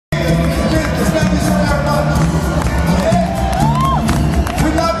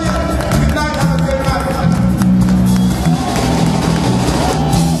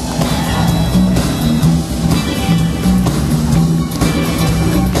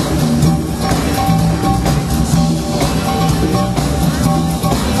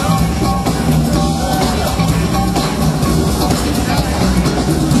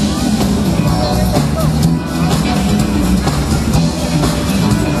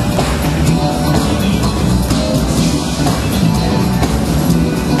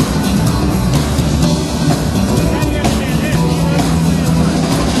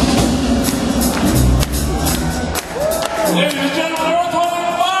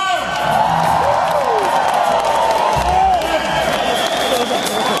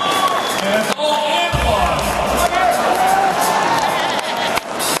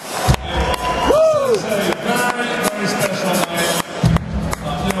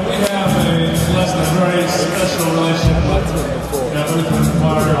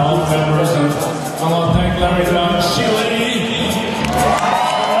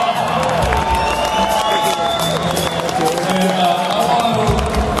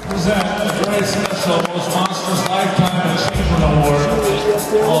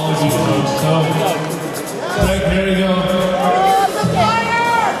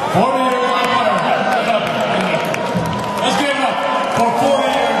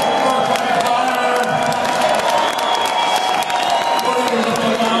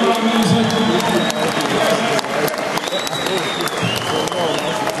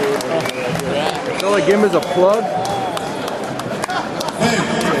him as a plug? Hey,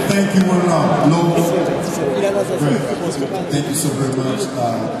 thank you, Noel. Great. Thank you so very much.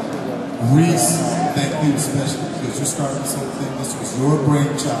 Maurice, thank you especially because you started something. This was your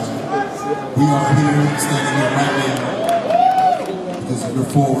brainchild. We are here, standing here right now because of your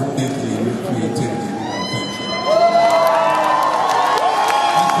forward thinking and your creativity. Thank you.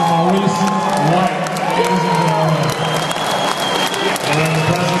 Mr. Maurice White, ladies and gentlemen. We're in the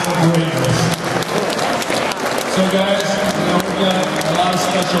presence of greatness. So guys, we've got a lot of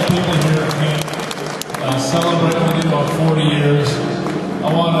special people here at camp celebrating with you on 40 years.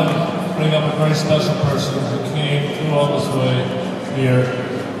 I want to bring up a very special person who came through all this way here.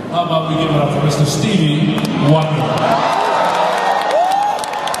 How about we give it up for Mr. Stevie Wonder.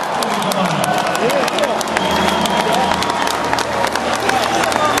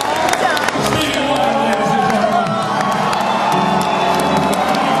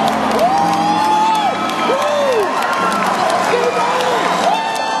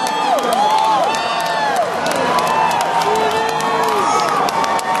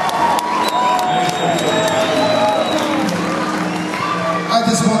 I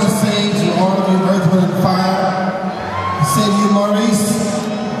just want to say to all of you, Earth, Wind, and Fire, say to you, Maurice,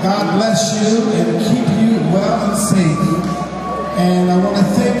 God bless you and keep you well and safe. And I want to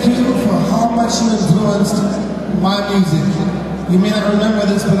thank you for how much you influenced my music. You may not remember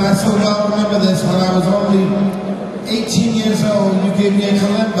this, but I so well remember this. When I was only 18 years old, you gave me a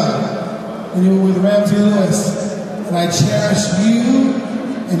kalimba when you were with Ramsey Lewis. And I cherish you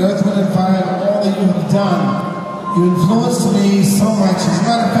and Earth, Wind, and Fire and all that you have done. You influenced me so much. As a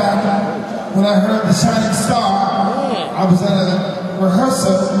matter of fact, when I heard The Shining Star, I was at a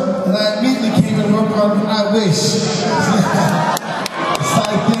rehearsal and I immediately came and worked on I Wish. So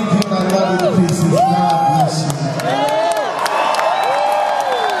I thank you and I love you to pieces. God bless you.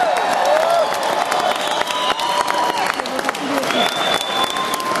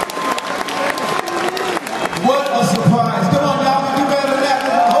 What a surprise. Come on, y'all. Do better than that.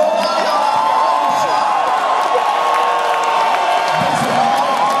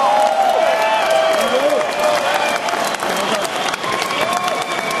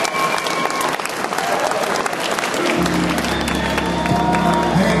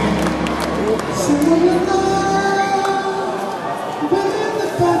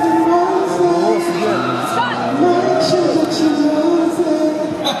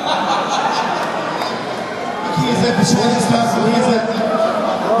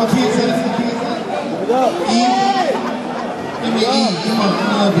 Give me E. Come on, let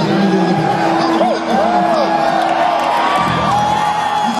me love you. Let me do it.